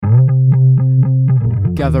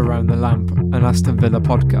Gather Round the Lamp, an Aston Villa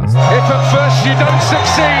podcast. If at first you don't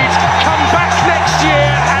succeed, come back next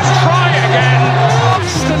year and try again.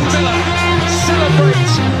 Aston Villa celebrate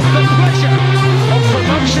the pleasure of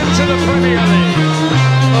promotion to the Premier League.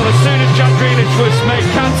 Well, as soon as Jack Grealish was made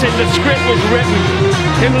captain, the script was written.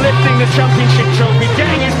 Him lifting the Championship trophy,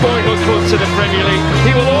 getting his boyhood club to the Premier League.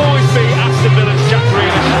 He will always be Aston Villa's Jack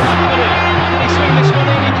Grealish. Can he swing this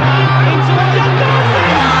one in? He can. Into the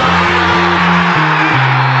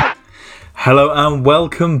Hello and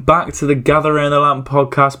welcome back to the Gather Round the Lamp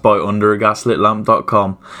podcast by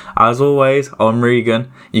underagaslitlamp.com. As always, I'm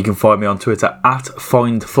Regan. You can find me on Twitter at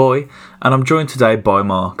FindFoy, and I'm joined today by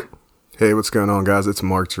Mark. Hey, what's going on, guys? It's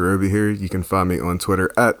Mark Jerobi here. You can find me on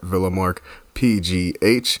Twitter at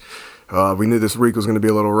VillaMarkPGH. We knew this week was going to be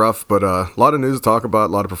a little rough, but a lot of news to talk about,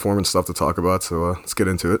 a lot of performance stuff to talk about, so let's get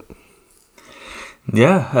into it.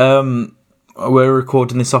 Yeah, we're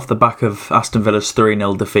recording this off the back of Aston Villa's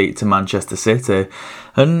 3-0 defeat to Manchester City.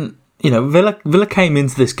 And, you know, Villa came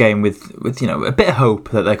into this game with you know, a bit of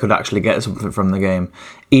hope that they could actually get something from the game,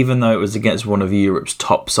 even though it was against one of Europe's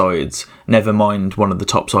top sides, never mind one of the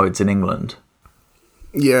top sides in England.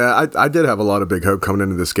 Yeah, I did have a lot of big hope coming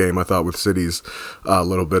into this game. I thought with City's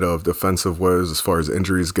little bit of defensive woes as far as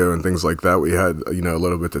injuries go and things like that, we had, you know, a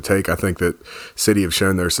little bit to take. I think that City have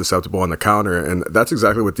shown they're susceptible on the counter, and that's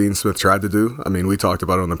exactly what Dean Smith tried to do. I mean, we talked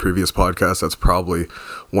about it on the previous podcast. That's probably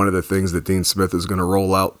one of the things that Dean Smith is going to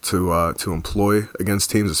roll out to employ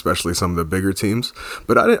against teams, especially some of the bigger teams.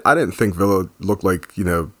 But I didn't think Villa looked like, you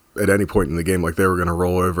know, at any point in the game like they were going to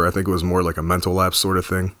roll over. I think it was more like a mental lapse sort of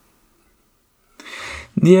thing.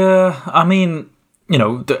 Yeah, I mean, you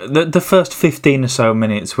know, the first 15 or so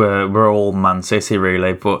minutes were all Man City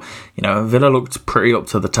really, but you know, Villa looked pretty up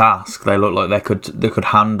to the task. They looked like they could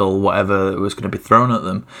handle whatever was going to be thrown at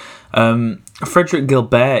them. Frédéric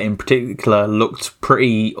Guilbert in particular looked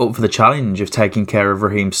pretty up for the challenge of taking care of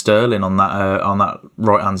Raheem Sterling on that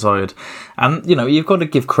right hand side. And you know, you've got to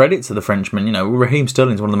give credit to the Frenchman. You know, Raheem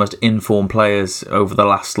Sterling's one of the most informed players over the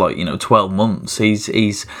last 12 months.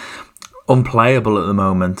 He's unplayable at the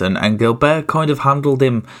moment, and Gilbert kind of handled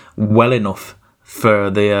him well enough for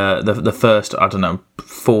the first,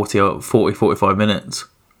 45 minutes.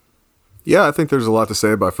 Yeah, I think there's a lot to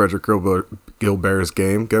say about Frédéric Guilbert's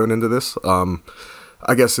game going into this.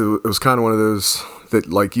 I guess it was kind of one of those that,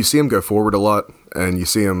 like, you see him go forward a lot and you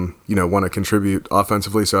see him, you know, want to contribute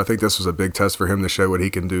offensively. So I think this was a big test for him to show what he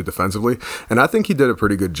can do defensively. And I think he did a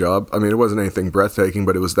pretty good job. I mean, it wasn't anything breathtaking,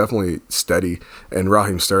 but it was definitely steady. And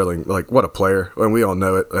Raheem Sterling, like, what a player. And we all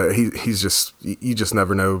know it. He's just, you just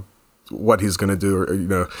never know what he's going to do, or you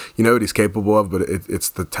know what he's capable of, but it's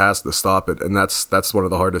the task to stop it, and that's one of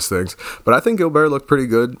the hardest things. But I think Guilbert looked pretty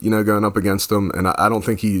good, you know, going up against him, and I don't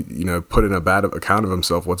think he, you know, put in a bad account of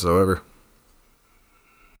himself whatsoever.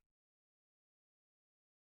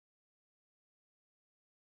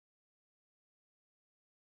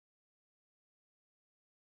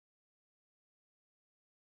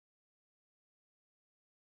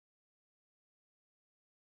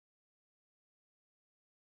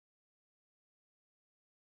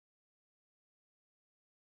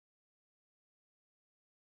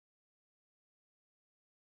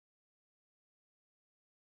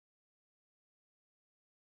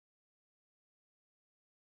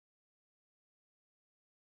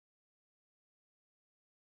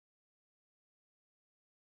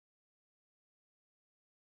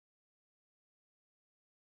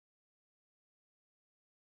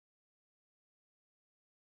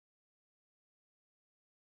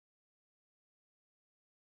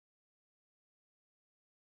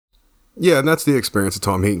 Yeah, and that's the experience of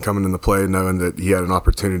Tom Heaton coming into play, knowing that he had an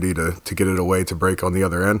opportunity to get it away, to break on the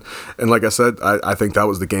other end. And like I said, I think that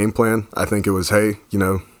was the game plan. I think it was, hey, you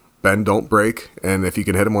know, bend, don't break, and if you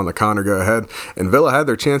can hit him on the counter, go ahead. And Villa had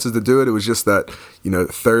their chances to do it. It was just that, you know,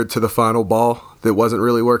 third to the final ball that wasn't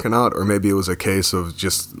really working out, or maybe it was a case of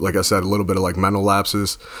just, like I said, a little bit of like mental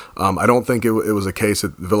lapses. I don't think it was a case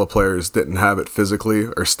that the Villa players didn't have it physically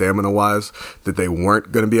or stamina-wise, that they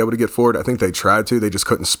weren't going to be able to get forward. I think they tried to. They just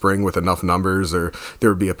couldn't spring with enough numbers, or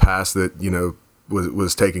there would be a pass that, you know,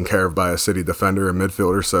 was taken care of by a City defender or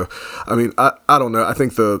midfielder. So, I mean, I don't know. I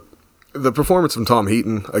think the performance from Tom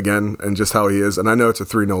Heaton, again, and just how he is, and I know it's a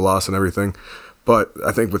 3-0 loss and everything, but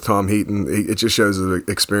I think with Tom Heaton, it just shows his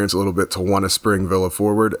experience a little bit to want to spring Villa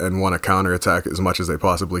forward and want to counterattack as much as they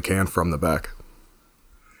possibly can from the back.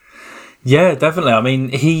 Yeah, definitely. I mean,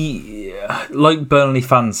 he, like Burnley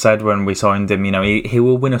fans said when we signed him, you know, he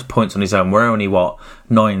will win us points on his own. We're only,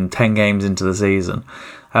 9-10 games into the season.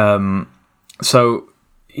 So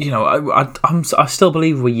I still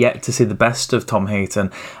believe we're yet to see the best of Tom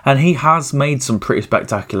Heaton, and he has made some pretty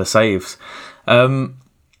spectacular saves. But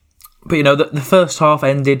the first half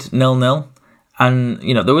ended 0-0, and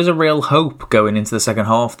there was a real hope going into the second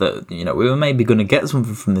half that we were maybe going to get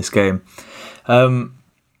something from this game.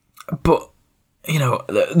 But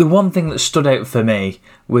the one thing that stood out for me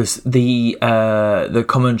was the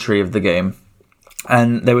commentary of the game.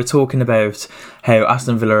 And they were talking about how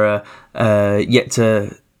Aston Villa are yet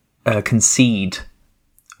to concede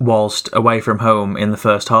whilst away from home in the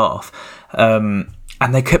first half. And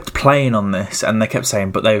they kept playing on this, and they kept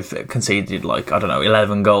saying, but they've conceded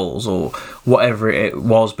 11 goals or whatever it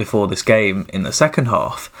was before this game in the second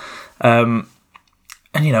half. And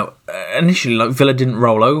initially, Villa didn't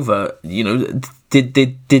roll over.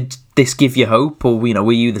 Did this give you hope, or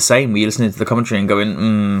were you the same? Were you listening to the commentary and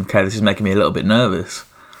going, okay, this is making me a little bit nervous?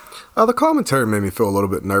 The commentary made me feel a little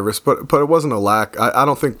bit nervous, but it wasn't a lack. I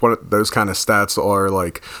don't think those kind of stats are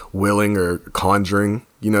like willing or conjuring,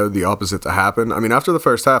 the opposite to happen. I mean, after the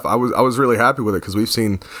first half, I was really happy with it, because we've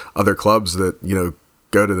seen other clubs that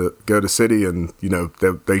go to City and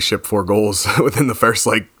they ship 4 goals within the first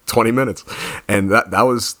 20 minutes, and that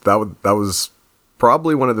was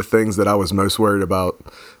probably one of the things that I was most worried about,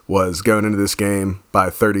 was going into this game by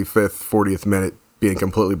 35th, 40th minute being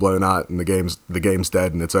completely blown out and the game's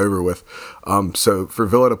dead and it's over with. So for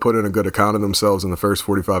Villa to put in a good account of themselves in the first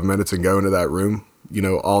 45 minutes and go into that room,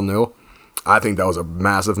 all nil, I think that was a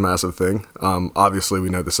massive, massive thing. Obviously, we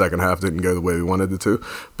know the second half didn't go the way we wanted it to,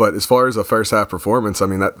 but as far as a first half performance, I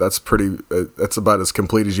mean that's about as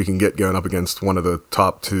complete as you can get going up against one of the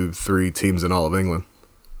top 2-3 teams in all of England.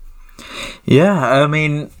 Yeah, I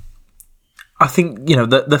mean, I think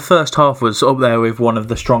the first half was up there with one of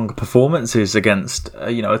the stronger performances against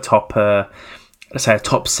a top, let's say a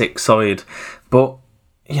top 6 side, but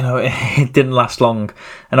it didn't last long,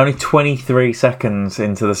 and only 23 seconds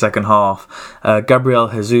into the second half, Gabriel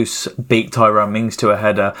Jesus beat Tyrone Mings to a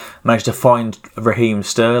header, managed to find Raheem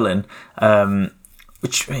Sterling,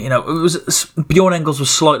 which it was Bjorn Engels was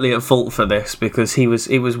slightly at fault for this, because he was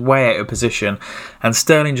way out of position, and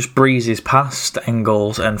Sterling just breezes past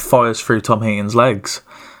Engels and fires through Tom Heaton's legs.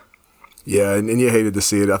 Yeah, and you hated to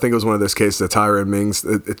see it. I think it was one of those cases that Tyrone Mings,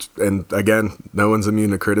 and again, no one's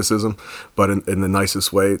immune to criticism, but in the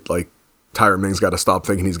nicest way, Tyrone Mings got to stop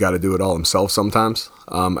thinking he's got to do it all himself sometimes.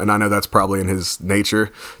 And I know that's probably in his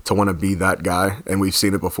nature to want to be that guy, and we've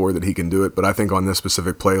seen it before that he can do it. But I think on this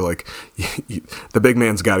specific play, the big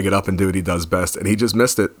man's got to get up and do what he does best, and he just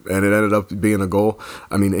missed it, and it ended up being a goal.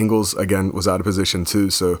 I mean, Engels, again, was out of position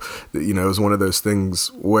too, so it was one of those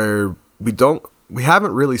things where we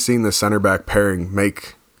haven't really seen the center back pairing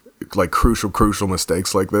make crucial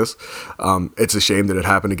mistakes like this. It's a shame that it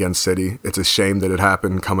happened against City. It's a shame that it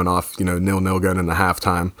happened coming off 0-0 going into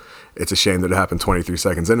halftime. It's a shame that it happened 23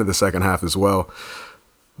 seconds into the second half as well.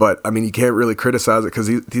 But I mean, you can't really criticize it, because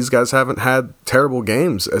these guys haven't had terrible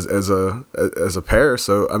games as a pair.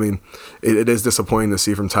 So I mean, it is disappointing to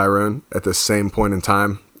see from Tyrone at the same point in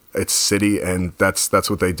time. It's City, and that's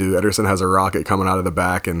what they do. Ederson has a rocket coming out of the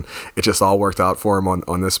back, and it just all worked out for him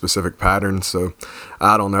on this specific pattern. So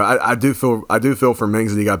I don't know. I do feel for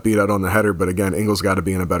Mings that he got beat out on the header, but again, Engels got to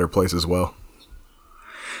be in a better place as well.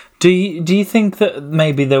 Do you think that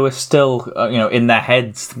maybe they were still in their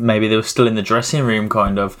heads? Maybe they were still in the dressing room,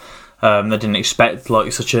 kind of. They didn't expect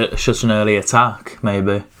such an early attack.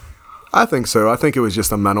 Maybe. I think so. I think it was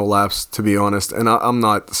just a mental lapse, to be honest. And I'm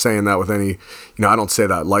not saying that with any, I don't say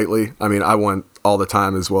that lightly. I mean, I want all the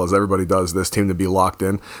time, as well as everybody does, this team to be locked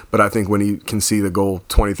in. But I think when you can see the goal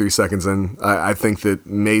 23 seconds in, I think that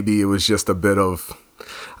maybe it was just a bit of,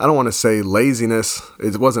 I don't want to say laziness.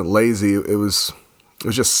 It wasn't lazy. It was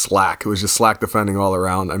just slack. It was just slack defending all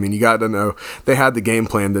around. I mean, you got to know, they had the game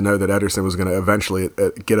plan to know that Ederson was going to eventually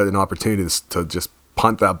get an opportunity to just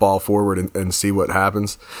punt that ball forward and see what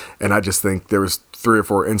happens. And I just think there was 3 or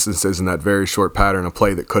 4 instances in that very short pattern of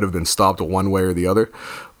play that could have been stopped one way or the other.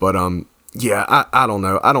 But yeah, I don't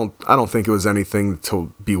know. I don't think it was anything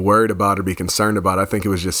to be worried about or be concerned about. I think it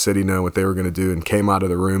was just City knowing what they were going to do and came out of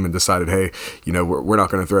the room and decided, hey, we're not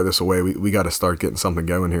going to throw this away. We got to start getting something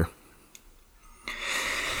going here.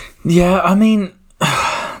 Yeah, I mean,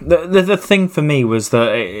 the thing for me was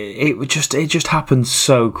that it just happened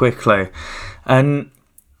so quickly. And,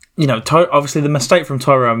 obviously the mistake from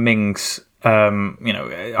Tyrone Mings,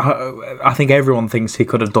 I think everyone thinks he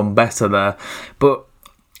could have done better there. But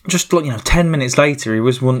just 10 minutes later, he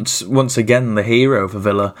was once again the hero for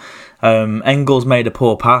Villa. Engels made a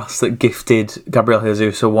poor pass that gifted Gabriel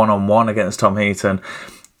Jesus a 1-on-1 against Tom Heaton.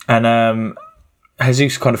 And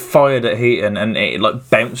Jesus kind of fired at Heaton and it like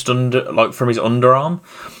bounced from his underarm,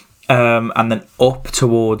 and then up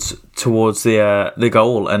towards the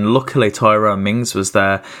goal. And luckily Tyrone Mings was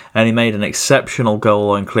there, and he made an exceptional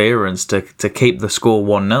goal line clearance to keep the score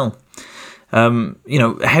 1-0.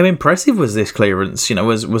 How impressive was this clearance?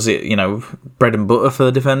 Was it bread and butter for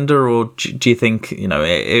the defender, or do you think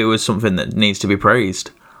it was something that needs to be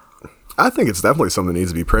praised? I think it's definitely something that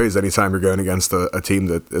needs to be praised. Anytime you're going against a team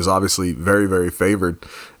that is obviously very, very favored,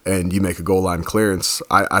 and you make a goal line clearance,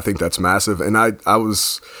 I think that's massive. And I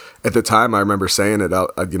was, at the time, I remember saying it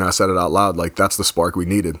out. I said it out loud. Like, that's the spark we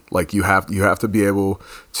needed. Like, you have to be able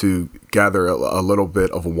to gather a little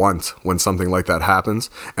bit of want when something like that happens.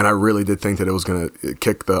 And I really did think that it was going to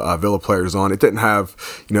kick the Villa players on. It didn't have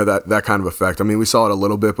that kind of effect. I mean, we saw it a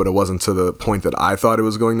little bit, but it wasn't to the point that I thought it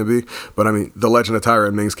was going to be. But I mean, the legend of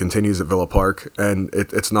Tyrone Mings continues at Villa Park, and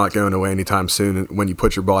it's not going away anytime soon. And when you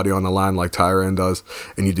put your body on the line like Tyrone does,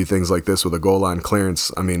 and you do things like this with a goal line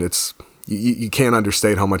clearance, I mean, it's. You can't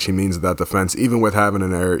understate how much he means to that defense, even with having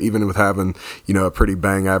an error, even with having, a pretty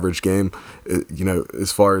bang average game,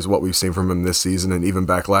 as far as what we've seen from him this season and even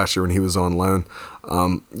back last year when he was on loan.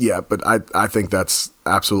 But I think that's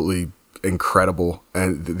absolutely incredible.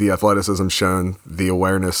 And the athleticism shown, the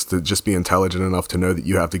awareness to just be intelligent enough to know that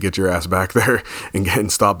you have to get your ass back there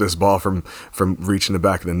and stop this ball from reaching the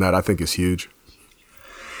back of the net, I think is huge.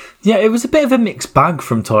 Yeah, it was a bit of a mixed bag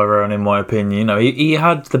from Tyrone, in my opinion. He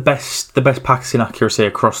had the best passing accuracy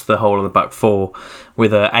across the whole of the back four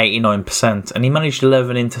with 89%, and he managed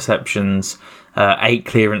 11 interceptions, 8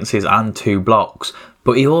 clearances, and 2 blocks.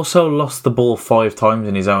 But he also lost the ball 5 times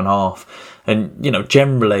in his own half, and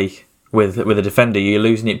generally with a defender, you're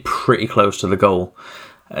losing it pretty close to the goal.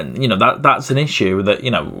 And that's an issue that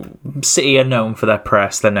City are known for their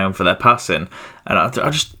press, they're known for their passing, and I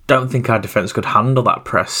just don't think our defence could handle that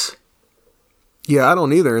press. Yeah, I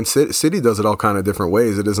don't either. And City does it all kind of different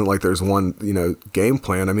ways. It isn't like there's one game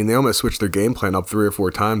plan. I mean, they almost switched their game plan up 3 or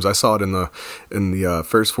 4 times. I saw it in the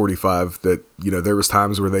first 45 that there was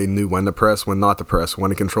times where they knew when to press, when not to press, when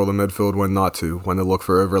to control the midfield, when not to, when to look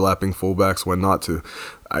for overlapping fullbacks, when not to.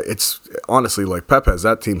 It's honestly like Pep has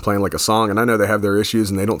that team playing like a song, and I know they have their issues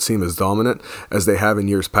and they don't seem as dominant as they have in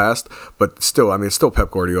years past, but still, I mean, it's still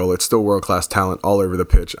Pep Guardiola. It's still world-class talent all over the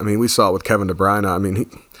pitch. I mean, we saw it with Kevin De Bruyne. I mean,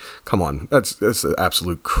 come on, that's an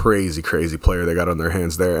absolute crazy player they got on their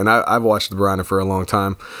hands there. And I've watched De Bruyne for a long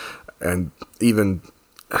time, and even,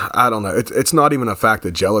 I don't know, it's not even a fact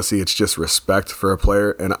of jealousy, it's just respect for a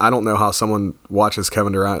player. And I don't know how someone watches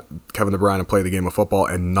Kevin De Bruyne play the game of football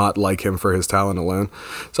and not like him for his talent alone.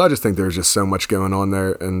 So I just think there's just so much going on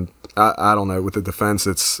there. And I don't know, with the defense,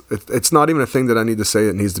 it's not even a thing that I need to say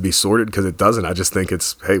it needs to be sorted, because it doesn't. I just think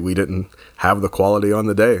it's, hey, we didn't have the quality on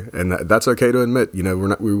the day, and that's okay to admit.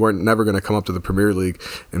 We weren't never going to come up to the Premier League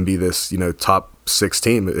and be this top 6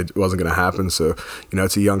 team. It wasn't going to happen. So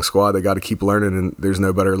it's a young squad. They got to keep learning, and there's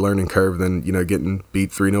no better learning curve than getting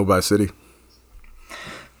beat 3-0 by City.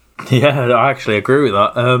 Yeah, I actually agree with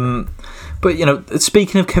that. But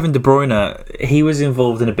speaking of Kevin De Bruyne, he was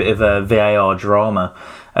involved in a bit of a VAR drama,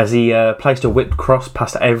 as he placed a whipped cross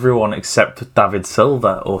past everyone except David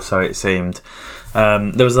Silva, or so it seemed.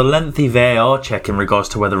 There was a lengthy VAR check in regards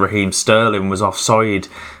to whether Raheem Sterling was offside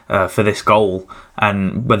for this goal,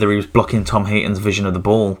 and whether he was blocking Tom Heaton's vision of the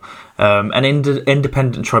ball. An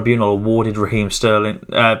independent tribunal awarded David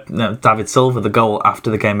Silva the goal after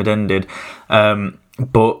the game had ended,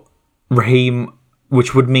 but Raheem,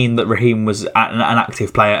 which would mean that Raheem was an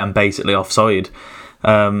active player and basically offside.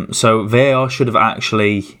 So VAR should have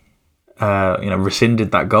actually,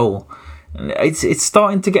 rescinded that goal. It's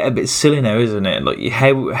starting to get a bit silly now, isn't it? Like,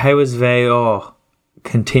 how is VAR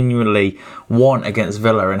continually won against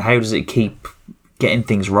Villa, and how does it keep getting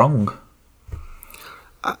things wrong?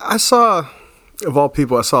 I saw, of all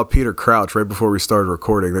people, I saw Peter Crouch right before we started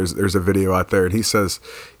recording. There's a video out there, and he says,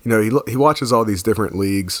 he watches all these different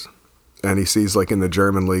leagues, and he sees, like, in the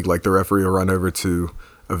German league, like, the referee will run over to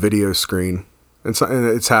a video screen. And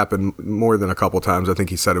it's happened more than a couple times. I think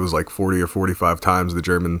he said it was like 40 or 45 times in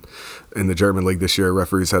the German league this year.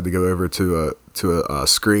 Referees had to go over to a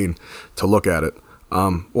screen to look at it.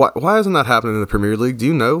 Why isn't that happening in the Premier League? Do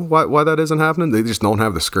you know why that isn't happening? They just don't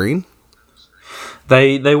have the screen?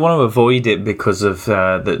 They want to avoid it because of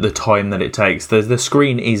the time that it takes. The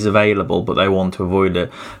screen is available, but they want to avoid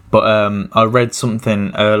it. But I read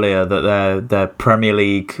something earlier that their Premier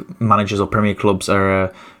League managers or Premier clubs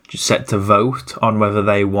are set to vote on whether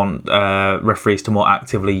they want referees to more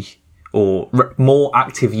actively or more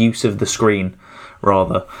active use of the screen,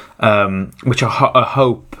 rather, which I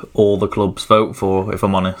hope all the clubs vote for, if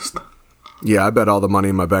I'm honest. Yeah, I bet all the money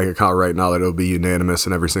in my bank account right now that it'll be unanimous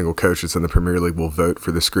and every single coach that's in the Premier League will vote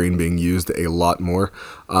for the screen being used a lot more.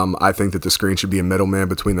 I think that the screen should be a middleman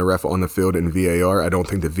between the ref on the field and VAR. I don't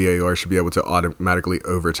think that VAR should be able to automatically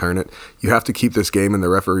overturn it. You have to keep this game in the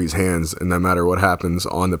referee's hands, and no matter what happens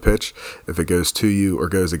on the pitch, if it goes to you or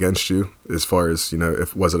goes against you, as far as,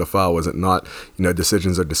 if was it a foul, was it not,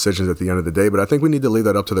 decisions are decisions at the end of the day. But I think we need to leave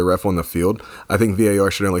that up to the ref on the field. I think VAR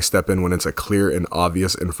should only step in when it's a clear and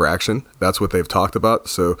obvious infraction. That's what they've talked about.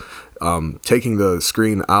 So taking the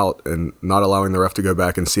screen out and not allowing the ref to go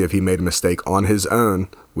back and see if he made a mistake on his own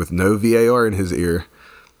with no VAR in his ear,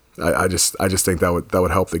 I just think that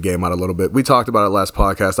would help the game out a little bit. We talked about it last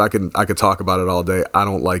podcast. I could talk about it all day. I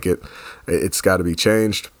don't like it. It's got to be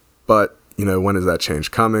changed. But when is that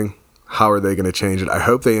change coming? How are they going to change it? I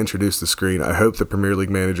hope they introduce the screen. I hope the Premier League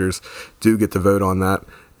managers do get to vote on that.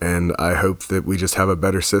 And I hope that we just have a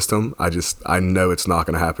better system. I know it's not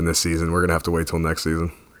going to happen this season. We're going to have to wait till next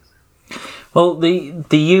season. Well, the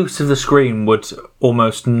use of the screen would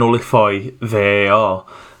almost nullify VAR.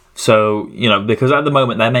 So, because at the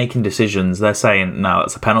moment they're making decisions, they're saying, no,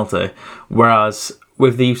 that's a penalty. Whereas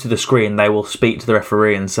with the use of the screen, they will speak to the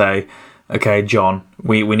referee and say, okay, John,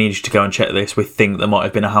 we need you to go and check this. We think there might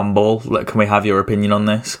have been a handball. Can we have your opinion on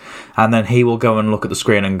this? And then he will go and look at the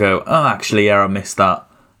screen and go, oh, actually, yeah, I missed that.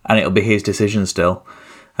 And it'll be his decision still.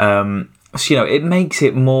 So, it makes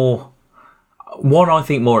it more, I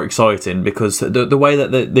think, more exciting because the way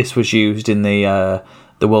that this was used in the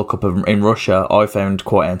World Cup in Russia, I found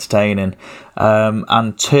quite entertaining.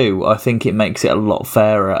 And two, I think it makes it a lot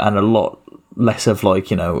fairer and a lot less of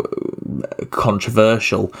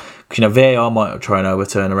controversial. Because, VAR might try and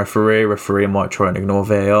overturn a referee might try and ignore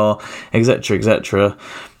VAR, etc., etc.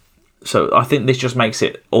 So I think this just makes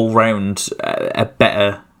it all round a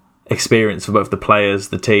better experience for both the players,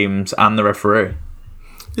 the teams, and the referee.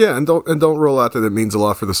 Yeah, and don't rule out that it means a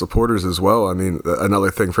lot for the supporters as well. I mean, another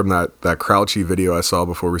thing from that Crouchy video I saw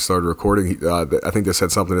before we started recording, I think they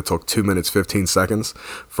said something that took 2 minutes 15 seconds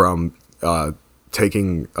from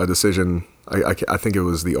taking a decision. I think it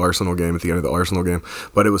was the Arsenal game, at the end of the Arsenal game,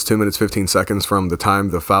 but it was 2 minutes 15 seconds from the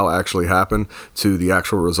time the foul actually happened to the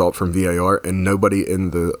actual result from VAR, and nobody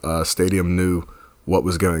in the stadium knew what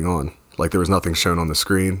was going on. Like, there was nothing shown on the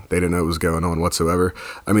screen. They didn't know what was going on whatsoever.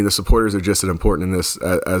 I mean, the supporters are just as important in this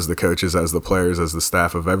as the coaches, as the players, as the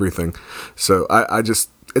staff of everything. So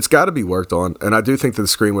it's got to be worked on. And I do think that the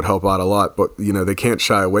screen would help out a lot, but, they can't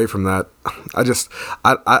shy away from that.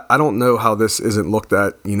 I don't know how this isn't looked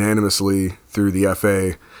at unanimously through the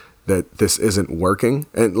FA, that this isn't working.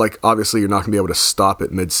 And obviously you're not gonna be able to stop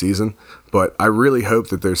it mid-season, but I really hope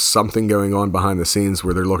that there's something going on behind the scenes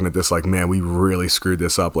where they're looking at this like, man, we really screwed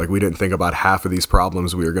this up. We didn't think about half of these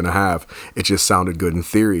problems we were gonna have. It just sounded good in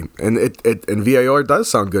theory. And and VAR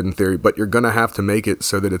does sound good in theory, but you're gonna have to make it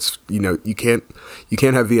so that it's, you can't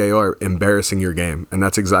have VAR embarrassing your game. And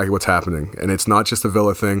that's exactly what's happening. And it's not just a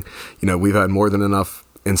Villa thing. We've had more than enough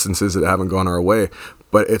instances that haven't gone our way.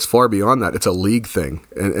 But it's far beyond that. It's a league thing.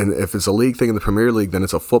 And if it's a league thing in the Premier League, then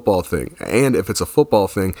it's a football thing. And if it's a football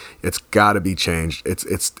thing, it's got to be changed. It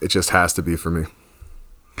just has to be for me.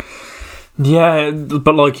 Yeah,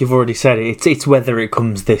 but like you've already said, it's whether it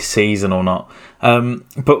comes this season or not.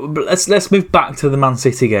 But let's move back to the Man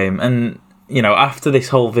City game. And, after this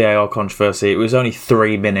whole VAR controversy, it was only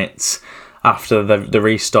 3 minutes after the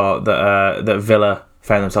restart that Villa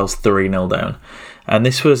found themselves 3-0 down. And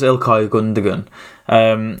this was Ilkay Gundogan.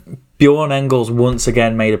 Bjorn Engels once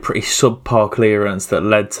again made a pretty subpar clearance that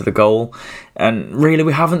led to the goal. And really,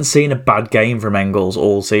 we haven't seen a bad game from Engels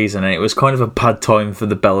all season. And it was kind of a bad time for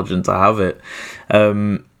the Belgian to have it.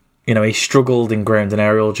 He struggled in ground and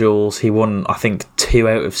aerial duels. He won, I think, 2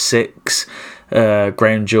 out of 6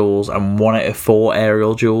 ground duels and 1 out of 4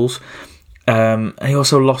 aerial duels. And he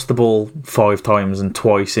also lost the ball 5 times and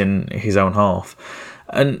twice in his own half.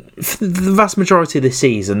 And for the vast majority of the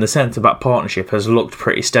season, the centre-back partnership has looked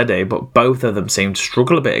pretty steady, but both of them seem to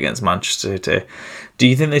struggle a bit against Manchester City. Do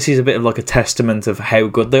you think this is a bit of a testament of how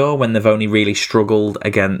good they are when they've only really struggled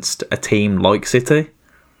against a team like City?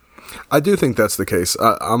 I do think that's the case.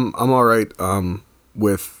 I'm all right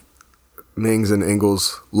with Mings and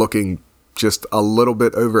Engels looking just a little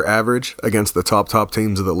bit over average against the top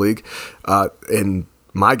teams of the league. In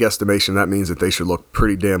my guesstimation, that means that they should look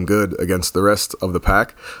pretty damn good against the rest of the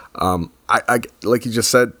pack. I like you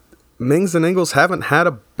just said, Mings and Engels haven't had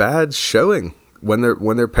a bad showing when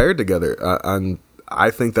they're paired together. And I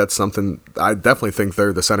think that's something. I definitely think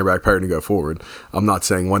they're the center back pairing to go forward. I'm not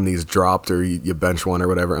saying one needs dropped or you bench one or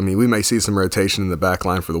whatever. I mean, we may see some rotation in the back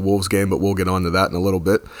line for the Wolves game, but we'll get on to that in a little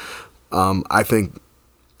bit. I think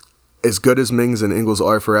as good as Mings and Ingles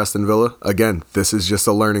are for Aston Villa, again, this is just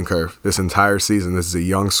a learning curve. This entire season, this is a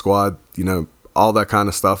young squad, all that kind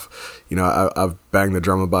of stuff. I've banged the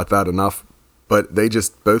drum about that enough. But they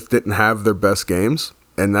just both didn't have their best games,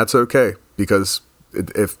 and that's okay, because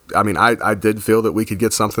I did feel that we could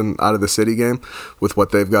get something out of the City game with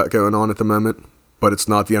what they've got going on at the moment, but it's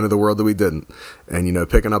not the end of the world that we didn't. And,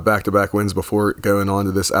 picking up back-to-back wins before going on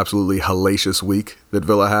to this absolutely hellacious week that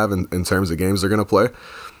Villa have in terms of games they're going to play,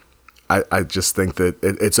 I just think that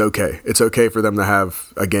it's okay. It's okay for them to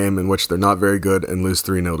have a game in which they're not very good and lose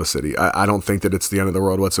 3-0 to City. I don't think that it's the end of the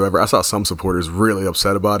world whatsoever. I saw some supporters really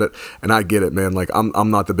upset about it, and I get it, man. Like,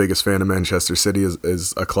 I'm not the biggest fan of Manchester City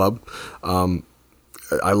as a club.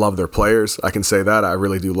 I love their players. I can say that. I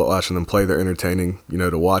really do watching them play. They're entertaining,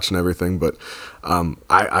 to watch and everything. But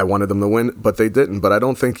I wanted them to win, but they didn't. But I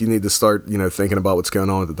don't think you need to start, thinking about what's going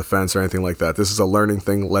on with the defense or anything like that. This is a learning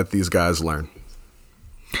thing. Let these guys learn.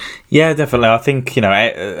 Yeah, definitely. I think,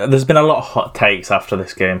 there's been a lot of hot takes after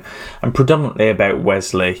this game, and predominantly about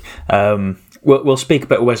Wesley. We'll speak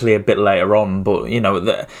about Wesley a bit later on, but,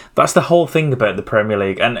 that's the whole thing about the Premier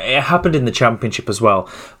League. And it happened in the Championship as well.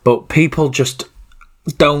 But people just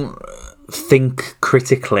don't think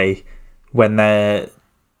critically when they're,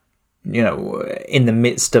 in the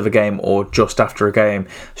midst of a game or just after a game.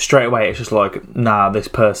 Straight away, it's just like, nah, this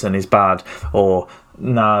person is bad, or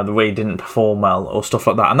nah, we didn't perform well, or stuff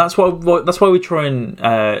like that. And that's why we try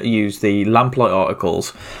and use the Lamplight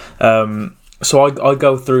articles. So I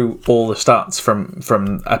go through all the stats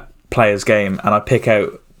from a player's game, and I pick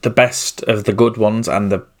out the best of the good ones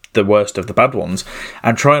and the worst of the bad ones,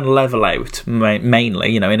 and try and level out,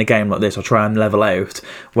 mainly, in a game like this, I try and level out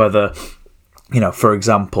whether, for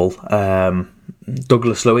example,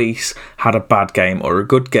 Douglas Luiz had a bad game or a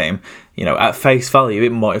good game. At face value,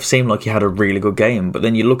 it might have seemed like he had a really good game, but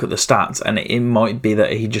then you look at the stats and it might be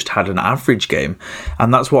that he just had an average game.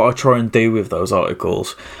 And that's what I try and do with those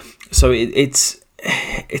articles. So it's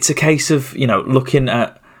a case of, looking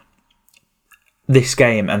at this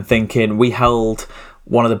game and thinking, we held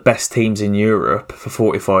one of the best teams in Europe for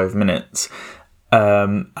 45 minutes,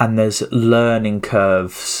 and there's learning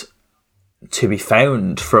curves to be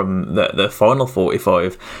found from the final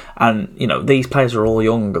 45. And, these players are all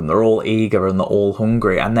young, and they're all eager, and they're all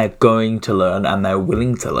hungry, and they're going to learn, and they're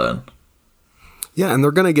willing to learn. Yeah, and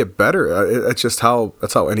they're going to get better. That's how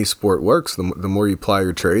any sport works. The more you apply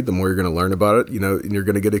your trade, the more you're going to learn about it, and you're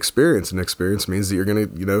going to get experience. And experience means that you're going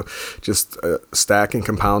to, just stack and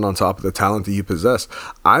compound on top of the talent that you possess.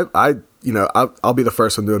 I'll be the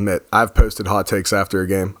first one to admit, I've posted hot takes after a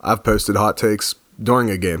game. I've posted hot takes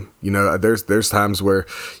during a game. There's times where,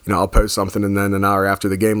 I'll post something and then an hour after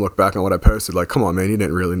the game look back on what I posted, like, come on, man, you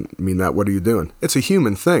didn't really mean that. What are you doing? It's a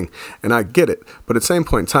human thing, and I get it. But at the same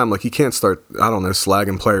point in time, like, you can't start,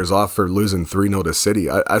 slagging players off for losing 3-0 to City.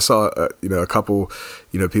 I saw, a couple,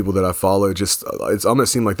 people that I follow, just, it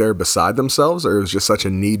almost seemed like they were beside themselves, or it was just such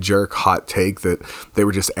a knee-jerk hot take that they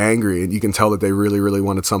were just angry, and you can tell that they really, really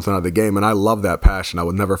wanted something out of the game. And I love that passion. I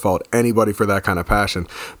would never fault anybody for that kind of passion.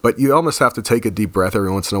 But you almost have to take a deep breath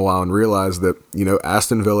every once in a while and realize that,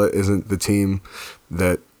 Aston Villa isn't the team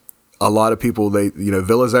that a lot of people,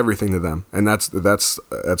 Villa's everything to them. And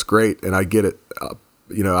that's great. And I get it.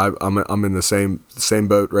 I'm in the same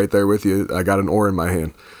boat right there with you. I got an oar in my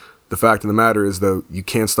hand. The fact of the matter is, though, you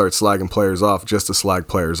can't start slagging players off just to slag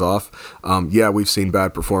players off. Yeah, we've seen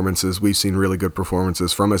bad performances. We've seen really good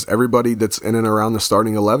performances from us. Everybody that's in and around the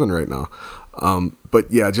starting 11 right now. But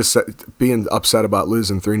yeah, just being upset about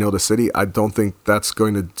losing 3-0 to City, I don't think that's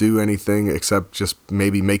going to do anything except just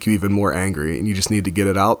maybe make you even more angry, and you just need to get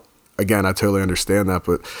it out. Again, I totally understand that,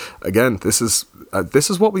 but again, this is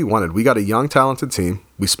what we wanted. We got a young, talented team.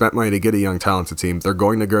 We spent money to get a young, talented team. They're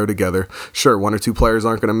going to grow together. Sure, one or two players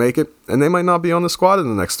aren't going to make it, and they might not be on the squad in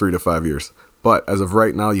the next 3 to 5 years. But as of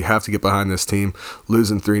right now, you have to get behind this team.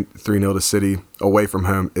 Losing 3-0 to City away from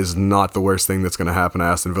home is not the worst thing that's going to happen to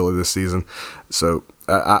Aston Villa this season. So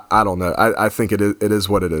I don't know. I think it is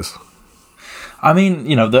what it is. I mean,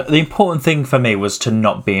 the important thing for me was to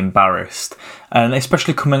not be embarrassed. And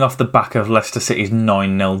especially coming off the back of Leicester City's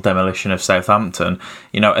 9-0 demolition of Southampton,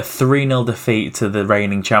 a 3-0 defeat to the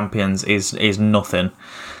reigning champions is nothing.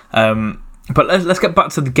 But let's get back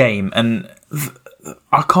to the game. And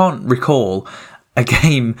I can't recall a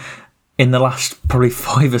game in the last probably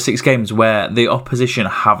 5 or 6 games where the opposition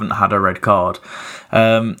haven't had a red card.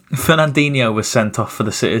 Fernandinho was sent off for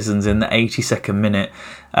the Citizens in the 82nd minute,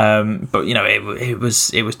 but it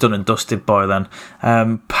was done and dusted by then.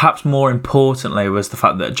 Perhaps more importantly was the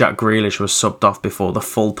fact that Jack Grealish was subbed off before the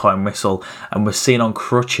full-time whistle and was seen on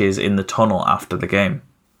crutches in the tunnel after the game.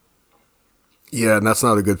 Yeah, and that's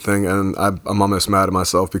not a good thing. And I'm almost mad at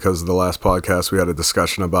myself because of the last podcast we had a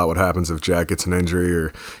discussion about what happens if Jack gets an injury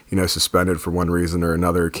or, suspended for one reason or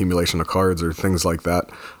another, accumulation of cards or things like that.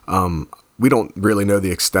 We don't really know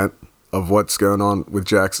the extent of what's going on with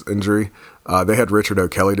Jack's injury. They had Richard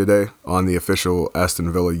O'Kelly today on the official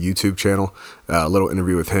Aston Villa YouTube channel, a little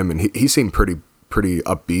interview with him, and he seemed pretty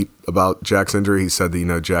upbeat about Jack's injury. He said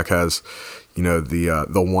that, Jack has,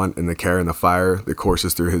 the want and the care and the fire that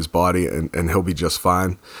courses through his body, and he'll be just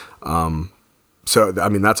fine. So, I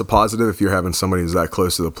mean, that's a positive if you're having somebody who's that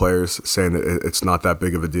close to the players saying that it's not that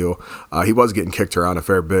big of a deal. He was getting kicked around a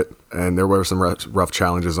fair bit, and there were some rough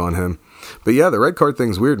challenges on him. But yeah, the red card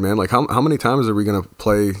thing's weird, man. Like, how many times are we going to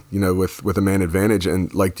play, with a man advantage?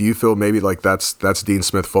 And, like, do you feel maybe like that's Dean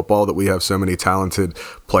Smith football, that we have so many talented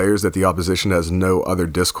players that the opposition has no other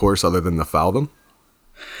discourse other than to foul them?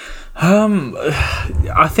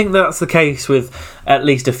 I think that's the case with at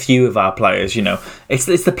least a few of our players. It's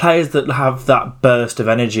the players that have that burst of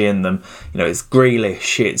energy in them. It's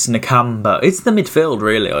Grealish, it's Nakamba, it's the midfield,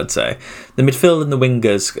 really. I'd say the midfield and the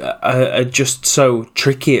wingers are just so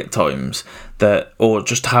tricky at times or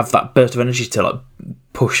just have that burst of energy to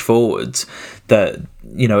push forwards that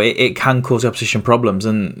it can cause the opposition problems,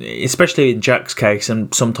 and especially in Jack's case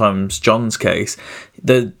and sometimes John's case,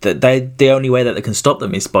 the only way that they can stop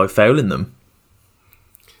them is by fouling them.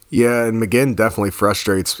 Yeah, and McGinn definitely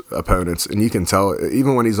frustrates opponents, and you can tell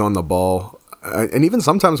even when he's on the ball, and even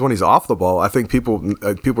sometimes when he's off the ball. I think people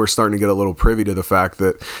are starting to get a little privy to the fact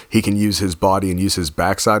that he can use his body and use his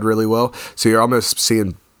backside really well. So you're almost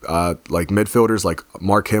seeing like midfielders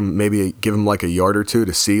mark him, maybe give him like a yard or two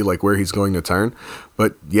to see like where he's going to turn.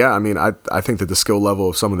 But yeah, I mean, I think that the skill level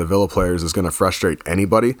of some of the Villa players is going to frustrate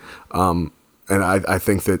anybody. And I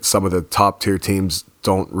think that some of the top tier teams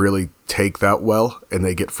don't really take that well, and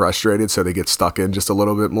they get frustrated, so they get stuck in just a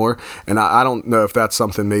little bit more. And I don't know if that's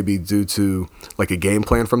something maybe due to like a game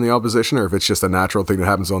plan from the opposition, or if it's just a natural thing that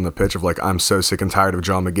happens on the pitch of like, I'm so sick and tired of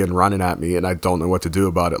John McGinn running at me and I don't know what to do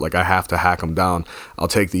about it. Like, I have to hack him down. I'll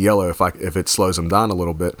take the yellow if it slows him down a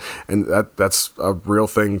little bit. And that's a real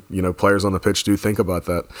thing. Players on the pitch do think about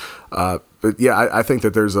that. But yeah, I think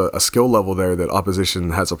that there's a skill level there that opposition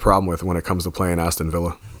has a problem with when it comes to playing Aston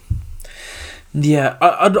Villa. Yeah,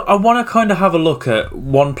 I want to kind of have a look at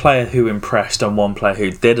one player who impressed and one player who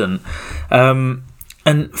didn't. And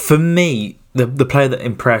for me, the player that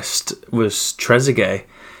impressed was Trezeguet.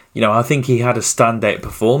 I think he had a standout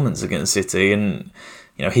performance against City, and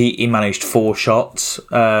he managed 4 shots.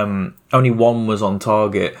 Only one was on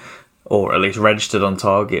target, or at least registered on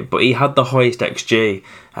target, but he had the highest XG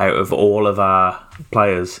out of all of our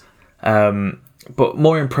players. But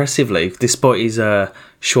more impressively, despite his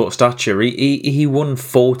short stature, he won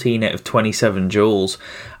 14 out of 27 duels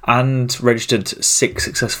and registered 6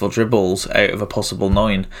 successful dribbles out of a possible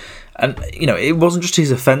 9. And it wasn't just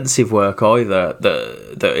his offensive work either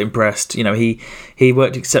that impressed. He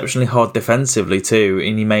worked exceptionally hard defensively too,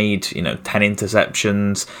 and he made 10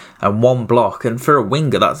 interceptions and 1 block. And for a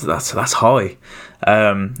winger, that's high.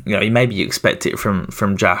 Maybe you expect it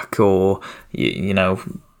from Jack, or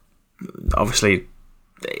obviously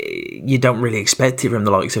you don't really expect it from the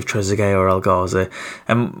likes of Trezeguet or El Ghazi.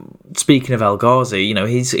 And speaking of El Ghazi,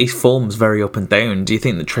 his form's very up and down. Do you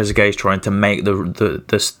think that Trezeguet is trying to make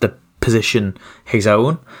the position his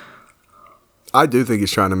own? I do think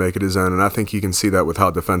he's trying to make it his own, and I think you can see that with how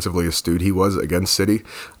defensively astute he was against City.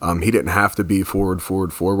 He didn't have to be forward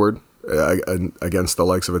against the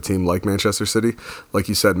likes of a team like Manchester City. Like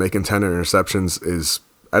you said, making 10 interceptions is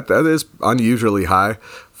unusually high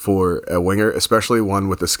for a winger, especially one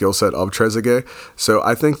with the skill set of Trezeguet. So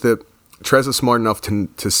I think that Trez is smart enough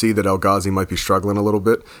to see that El Ghazi might be struggling a little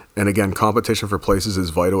bit. And again, competition for places is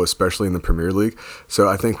vital, especially in the Premier League. So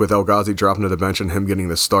I think with El Ghazi dropping to the bench and him getting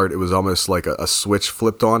the start, it was almost like a switch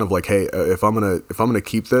flipped on of like, hey, if I'm gonna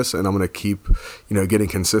keep this and I'm gonna keep getting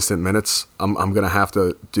consistent minutes, I'm gonna have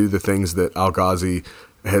to do the things that El Ghazi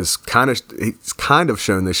he's kind of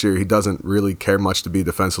shown this year he doesn't really care much to be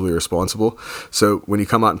defensively responsible. So when you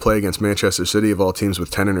come out and play against Manchester City, of all teams,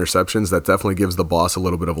 with 10 interceptions, that definitely gives the boss a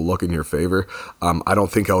little bit of a look in your favor. I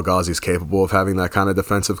don't think El Ghazi is capable of having that kind of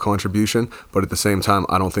defensive contribution, but at the same time,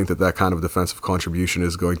 I don't think that kind of defensive contribution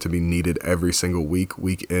is going to be needed every single week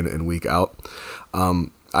in and week out.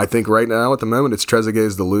 I think right now, at the moment, it's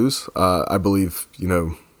Trezeguet's to lose. I believe, I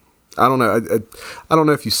don't know. I don't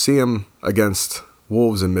know if you see him against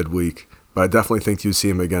Wolves in midweek, but I definitely think you see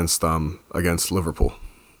him against Liverpool.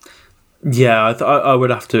 Yeah, I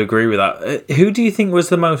would have to agree with that. Who do you think was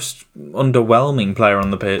the most underwhelming player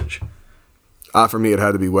on the pitch? For me, it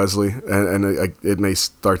had to be Wesley, and it may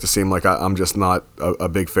start to seem like I'm just not a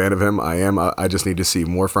big fan of him. I am. I just need to see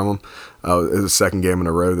more from him. It was the second game in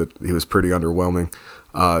a row that he was pretty underwhelming.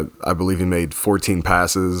 I believe he made 14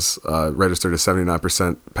 passes, registered a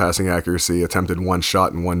 79% passing accuracy, attempted one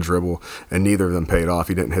shot and one dribble, and neither of them paid off.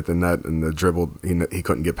 He didn't hit the net, and the dribble, he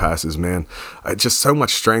couldn't get past his man. Just so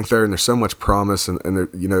much strength there, and there's so much promise, and there,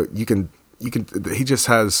 you can. He just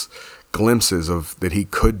has glimpses of that he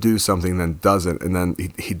could do something, then doesn't, and then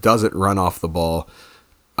he doesn't run off the ball.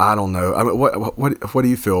 I don't know. I mean, what do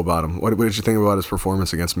you feel about him? What did you think about his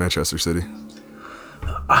performance against Manchester City?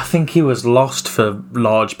 I think he was lost for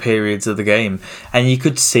large periods of the game, and you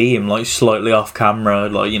could see him like slightly off camera,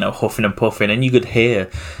 like huffing and puffing, and you could hear,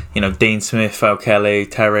 Dean Smith, O'Kelly,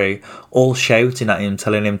 Terry, all shouting at him,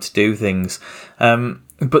 telling him to do things.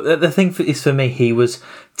 But the thing is, for me, he was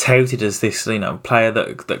touted as this, player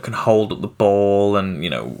that can hold up the ball, and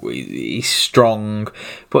he's strong,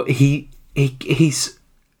 but he's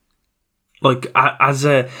like as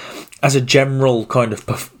a general kind of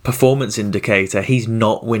performance indicator, he's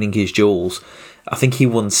not winning his duels. I think he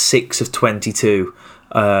won 6 of 22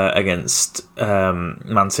 against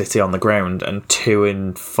Man City on the ground, and 2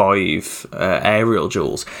 in 5 aerial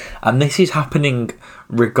duels. And this is happening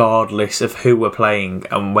regardless of who we're playing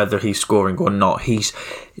and whether he's scoring or not. He's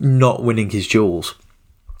not winning his duels,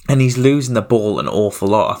 and he's losing the ball an awful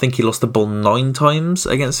lot. I think he lost the ball 9 times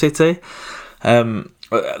against City.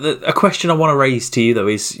 A question I want to raise to you, though,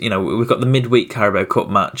 is, we've got the midweek Carabao Cup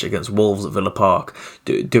match against Wolves at Villa Park.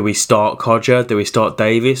 Do we start Kodjia? Do we start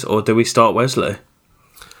Davis? Or do we start Wesley?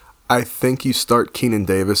 I think you start Keinan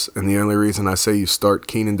Davis, and the only reason I say you start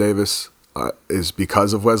Keinan Davis is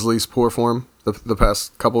because of Wesley's poor form the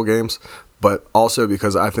past couple of games, but also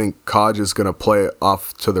because I think Kodjia is going to play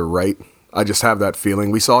off to the right. I just have that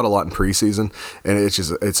feeling. We saw it a lot in preseason, and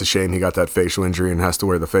it's a shame he got that facial injury and has to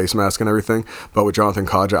wear the face mask and everything. But with Jonathan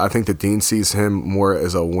Kodjia, I think that Dean sees him more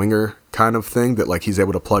as a winger kind of thing, that like he's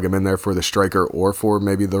able to plug him in there for the striker or for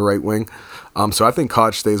maybe the right wing. So I think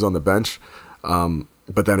Kodjia stays on the bench.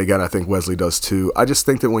 But then again, I think Wesley does too. I just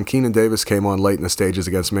think that when Keinan Davis came on late in the stages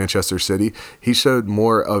against Manchester City, he showed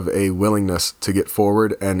more of a willingness to get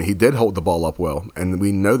forward, and he did hold the ball up well. And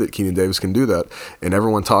we know that Keinan Davis can do that. And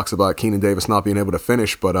everyone talks about Keinan Davis not being able to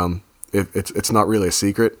finish, but it's not really a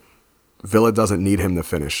secret. Villa doesn't need him to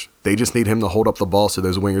finish. They just need him to hold up the ball so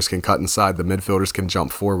those wingers can cut inside, the midfielders can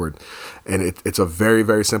jump forward. And it's a very,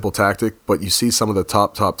 very simple tactic, but you see some of the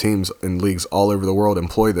top teams in leagues all over the world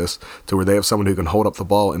employ this to where they have someone who can hold up the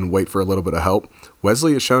ball and wait for a little bit of help.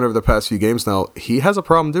 Wesley has shown over the past few games now he has a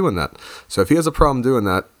problem doing that. So if he has a problem doing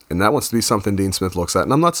that, and that wants to be something Dean Smith looks at,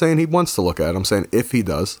 and I'm not saying he wants to look at it, I'm saying if he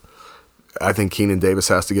does, I think Keinan Davis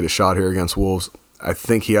has to get a shot here against Wolves. I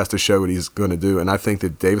think he has to show what he's going to do, and I think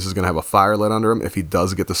that Davis is going to have a fire lit under him if he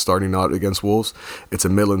does get the starting nod against Wolves. It's a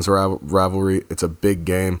Midlands rivalry. It's a big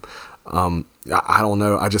game. I don't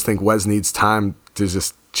know. I just think Wes needs time to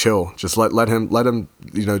just chill. Just let him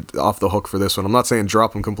off the hook for this one. I'm not saying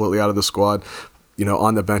drop him completely out of the squad.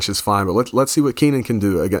 On the bench is fine, but let's see what Keinan can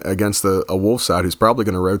do against a Wolves side who's probably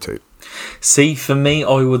going to rotate. See, for me,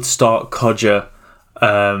 I would start Kodjia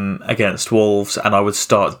against Wolves, and I would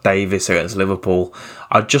start Davis against Liverpool.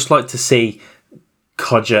 I'd just like to see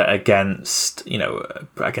Kodjia against,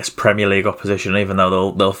 I guess Premier League opposition, even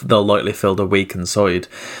though they'll likely field a weakened side.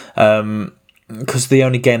 Because the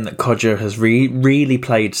only game that Kodjia has really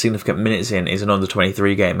played significant minutes in is an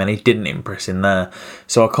under-23 game, and he didn't impress in there.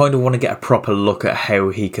 So I kind of want to get a proper look at how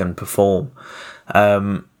he can perform.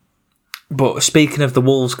 But speaking of the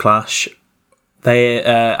Wolves clash,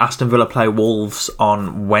 Aston Villa play Wolves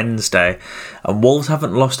on Wednesday, and Wolves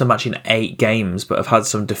haven't lost a match in 8 games, but have had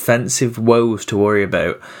some defensive woes to worry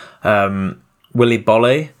about. Willy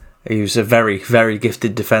Boly, who's a very, very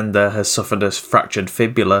gifted defender, has suffered a fractured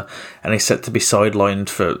fibula and is set to be sidelined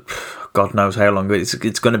for God knows how long. It's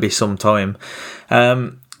going to be some time.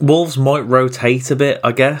 Wolves might rotate a bit,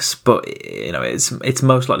 I guess, but it's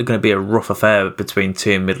most likely going to be a rough affair between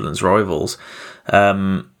two Midlands rivals.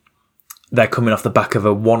 They're coming off the back of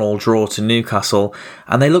a 1-1 draw to Newcastle,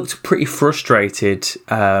 and they looked pretty frustrated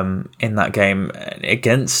in that game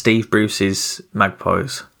against Steve Bruce's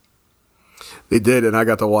Magpies. They did, and I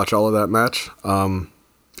got to watch all of that match.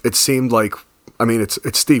 It seemed like,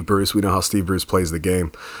 it's Steve Bruce. We know how Steve Bruce plays the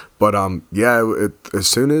game, but as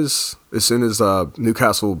soon as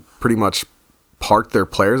Newcastle pretty much parked their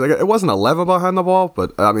players. It wasn't 11 behind the ball,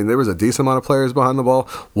 but I mean, there was a decent amount of players behind the ball.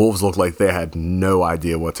 Wolves looked like they had no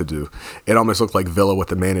idea what to do. It almost looked like Villa with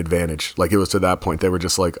the man advantage. Like, it was to that point. They were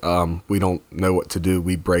just like, we don't know what to do.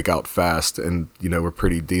 We break out fast, and, we're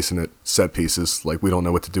pretty decent at set pieces. Like, we don't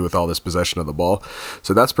know what to do with all this possession of the ball.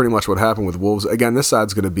 So that's pretty much what happened with Wolves. Again, this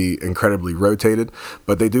side's going to be incredibly rotated,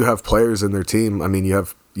 but they do have players in their team. I mean, you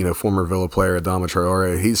have former Villa player Adama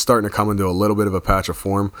Traore. He's starting to come into a little bit of a patch of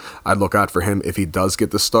form. I'd look out for him if he does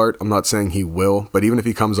get the start. I'm not saying he will, but even if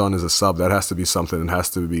he comes on as a sub, that has to be something that has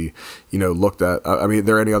to be, looked at. I mean, are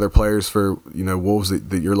there any other players for, Wolves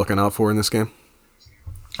that you're looking out for in this game?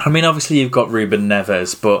 I mean, obviously you've got Ruben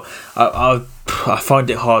Neves, but I find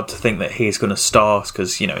it hard to think that he's going to start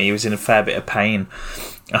because, he was in a fair bit of pain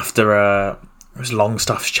after his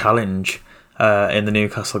Longstaff's challenge in the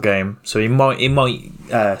Newcastle game, so he might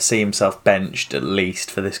see himself benched at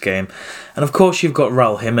least for this game. And of course you've got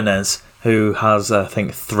Raul Jimenez, who has I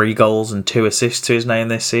think 3 goals and 2 assists to his name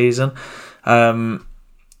this season. They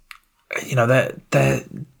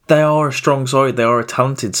are a strong side, they are a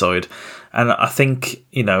talented side, and I think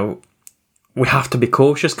we have to be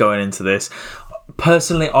cautious going into this.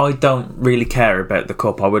 Personally, I don't really care about the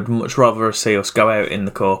Cup. I would much rather see us go out in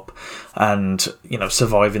the Cup and,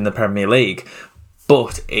 survive in the Premier League.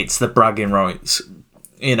 But it's the bragging rights.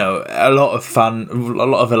 A lot of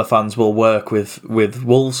Villa fans will work with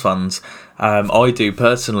Wolves fans. I do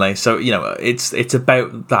personally. So, it's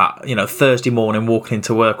about that, Thursday morning walking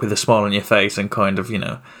into work with a smile on your face and kind of,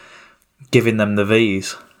 giving them the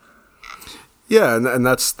V's. Yeah, and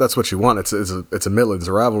that's what you want. It's a Midlands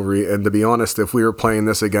rivalry, and to be honest, if we were playing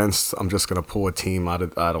this against, I'm just going to pull a team out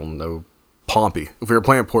of, I don't know, Pompey. If we were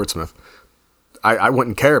playing Portsmouth, I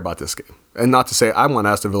wouldn't care about this game. And not to say I want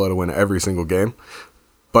Aston Villa to win every single game,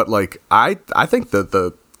 but like I think that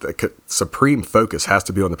the supreme focus has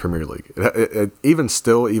to be on the Premier League.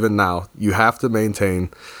 Even now, you have to maintain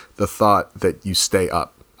the thought that you stay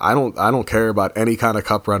up. I don't care about any kind of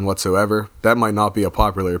cup run whatsoever. That might not be a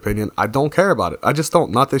popular opinion. I don't care about it. I just don't.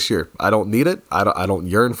 Not this year. I don't need it. I don't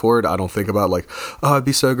yearn for it. I don't think about like, oh, it'd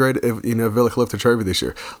be so great if Villa could lift the trophy this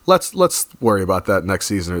year. Let's worry about that next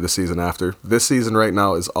season or the season after. This season right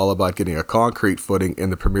now is all about getting a concrete footing in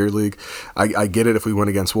the Premier League. I get it if we win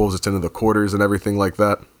against Wolves, it's into the quarters and everything like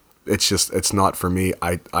that. It's not for me.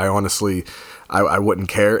 I honestly, I wouldn't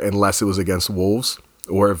care unless it was against Wolves,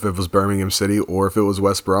 or if it was Birmingham City, or if it was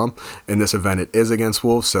West Brom. In this event, it is against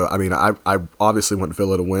Wolves. So, I mean, I obviously want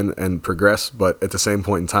Villa to win and progress, but at the same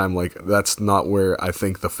point in time, like, that's not where I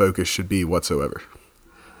think the focus should be whatsoever.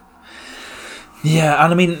 Yeah,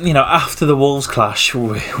 and I mean, after the Wolves clash,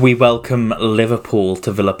 we welcome Liverpool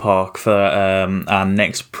to Villa Park for our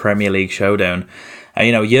next Premier League showdown.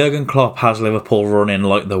 Jurgen Klopp has Liverpool running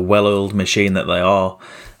like the well-oiled machine that they are.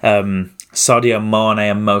 Sadio Mane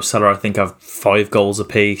and Mo Salah, I think, have 5 goals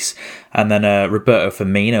apiece, and then Roberto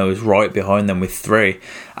Firmino is right behind them with 3.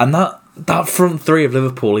 And that front 3 of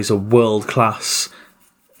Liverpool is a world-class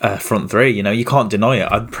front 3. You can't deny it.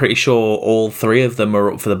 I'm pretty sure all 3 of them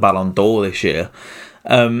are up for the Ballon d'Or this year.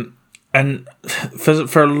 And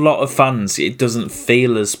for a lot of fans, it doesn't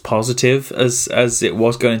feel as positive as it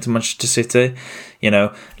was going to Manchester City.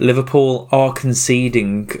 Liverpool are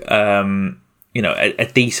conceding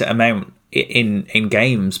a decent amount in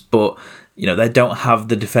games, but they don't have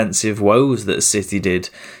the defensive woes that City did.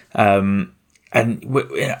 And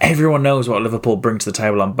everyone knows what Liverpool bring to the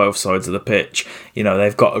table on both sides of the pitch.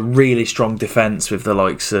 They've got a really strong defence with the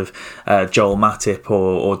likes of Joel Matip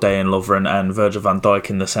or Dejan Lovren and Virgil van Dijk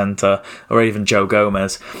in the centre, or even Joe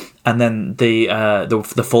Gomez. And then the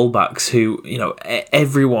fullbacks, who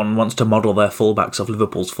everyone wants to model their fullbacks off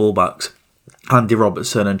Liverpool's fullbacks, Andy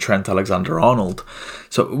Robertson and Trent Alexander-Arnold.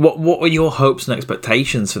 So what were your hopes and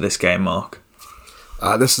expectations for this game, Mark?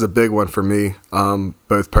 This is a big one for me,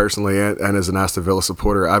 both personally and as an Aston Villa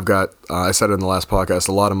supporter. I've got, I said it in the last podcast,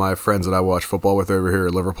 a lot of my friends that I watch football with over here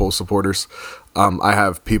are Liverpool supporters. I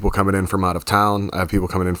have people coming in from out of town. I have people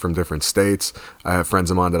coming in from different states. I have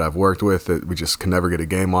friends of mine that I've worked with that we just can never get a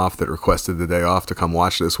game off, that requested the day off to come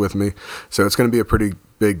watch this with me. So it's going to be a pretty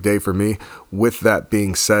big day for me. With that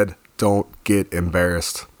being said, don't get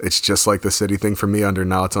embarrassed. It's just like the City thing for me.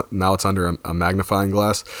 Now it's under a magnifying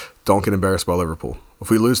glass. Don't get embarrassed by Liverpool. If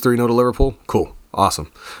we lose 3-0 to Liverpool, cool,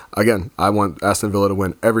 awesome. Again, I want Aston Villa to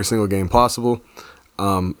win every single game possible.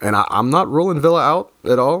 And I'm not ruling Villa out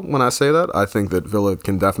at all when I say that. I think that Villa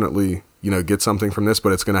can definitely, get something from this,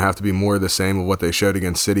 but it's going to have to be more of the same of what they showed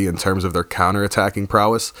against City in terms of their counter-attacking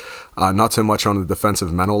prowess. Not so much on the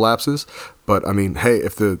defensive mental lapses, but I mean, hey,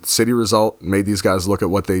 if the City result made these guys look at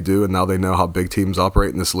what they do and now they know how big teams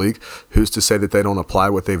operate in this league, who's to say that they don't apply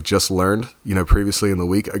what they've just learned, previously in the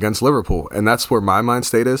week against Liverpool? And that's where my mind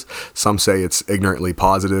state is. Some say it's ignorantly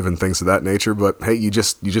positive and things of that nature, but hey, you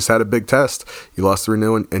just had a big test. You lost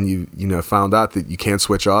 3-0 and you found out that you can't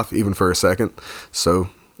switch off even for a second. So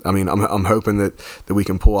I mean, I'm hoping that we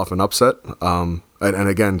can pull off an upset. And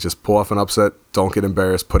again, just pull off an upset. Don't get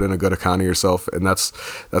embarrassed. Put in a good account of yourself, and that's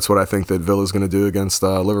what I think that Villa's going to do against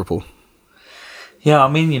Liverpool. Yeah, I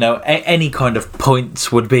mean, any kind of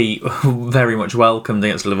points would be very much welcomed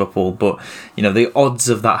against Liverpool, but the odds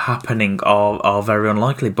of that happening are very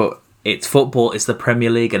unlikely. But it's football, it's the Premier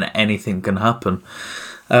League, and anything can happen.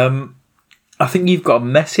 I think you've got a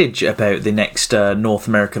message about the next North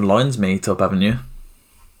American Lions meetup, haven't you?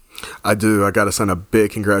 I do. I got to send a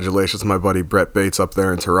big congratulations to my buddy Brett Bates up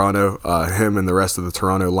there in Toronto. Him and the rest of the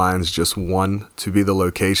Toronto Lions just won to be the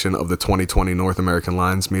location of the 2020 North American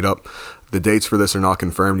Lions meetup. The dates for this are not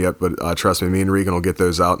confirmed yet, but trust me and Regan will get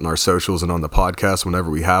those out in our socials and on the podcast whenever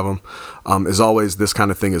we have them. As always, this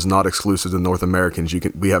kind of thing is not exclusive to North Americans.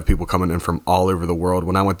 We have people coming in from all over the world.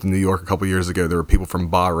 When I went to New York a couple years ago, there were people from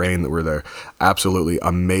Bahrain that were there. Absolutely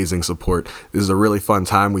amazing support. This is a really fun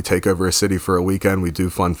time. We take over a city for a weekend. We do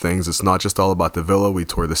fun things. It's not just all about the Villa. We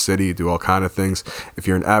tour the city, do all kind of things. If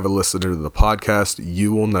you're an avid listener to the podcast,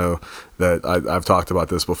 you will know that I've talked about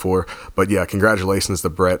this before. But yeah, congratulations to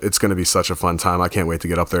Brett. It's going to be such a fun time. I can't wait to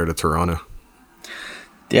get up there to Toronto.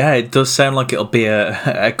 Yeah, it does sound like it'll be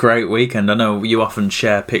a great weekend. I know you often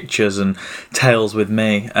share pictures and tales with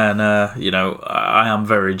me, and I am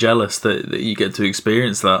very jealous that you get to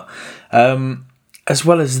experience that. As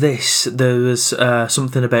well as this, there was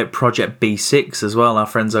something about Project B6 as well, our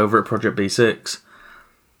friends over at Project B6.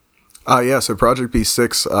 Yeah, so Project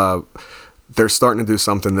B6... they're starting to do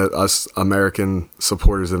something that us American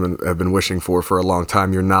supporters have been wishing for a long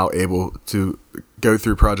time. You're now able to go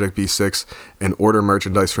through Project B6 and order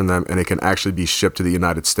merchandise from them, and it can actually be shipped to the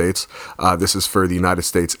United States. This is for the United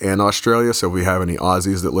States and Australia, so if we have any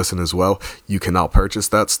Aussies that listen as well, you can now purchase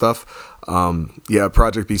that stuff.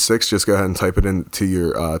 Project B6, just go ahead and type it into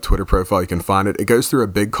your Twitter profile. You can find it. It goes through a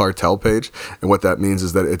big cartel page, and what that means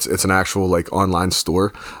is that it's an actual online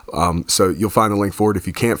store. So you'll find the link for it. If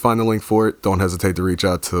you can't find the link for it, don't hesitate to reach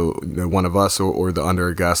out to one of us or the Under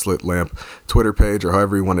a Gaslit Lamp Twitter page, or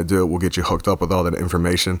however you want to do it. We'll get you hooked up with all that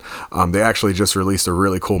information. They actually just released a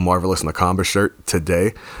really cool Marvelous Nakamba shirt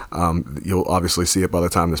today. You'll obviously see it by the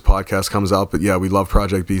time this podcast comes out. But yeah, we love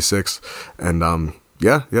Project B6, and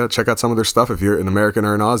check out some of their stuff. If you're an American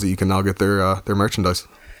or an Aussie, you can now get their merchandise.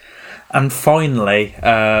 And finally,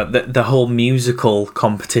 the whole musical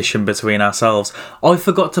competition between ourselves. I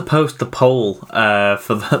forgot to post the poll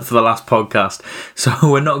for the last podcast, so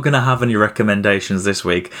we're not going to have any recommendations this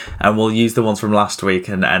week, and we'll use the ones from last week,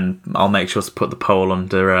 and I'll make sure to put the poll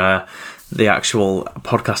under the actual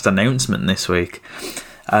podcast announcement this week.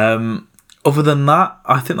 Other than that,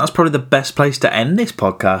 I think that's probably the best place to end this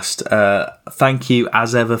podcast. Thank you,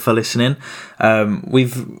 as ever, for listening.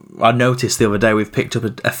 I noticed the other day we've picked up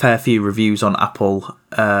a fair few reviews on Apple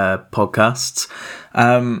podcasts.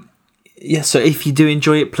 So if you do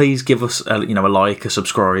enjoy it, please give us a like, a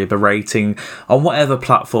subscribe, a rating on whatever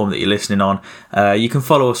platform that you're listening on. You can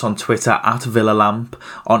follow us on Twitter at Villa Lamp,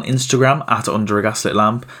 on Instagram at Under a Gaslit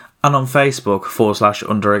Lamp, and on Facebook /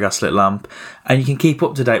 Under a Gaslit Lamp. And you can keep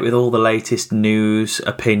up to date with all the latest news,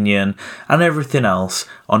 opinion, and everything else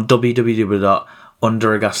on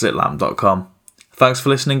www.underagaslitlamp.com. Thanks for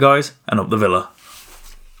listening, guys, and up the Villa.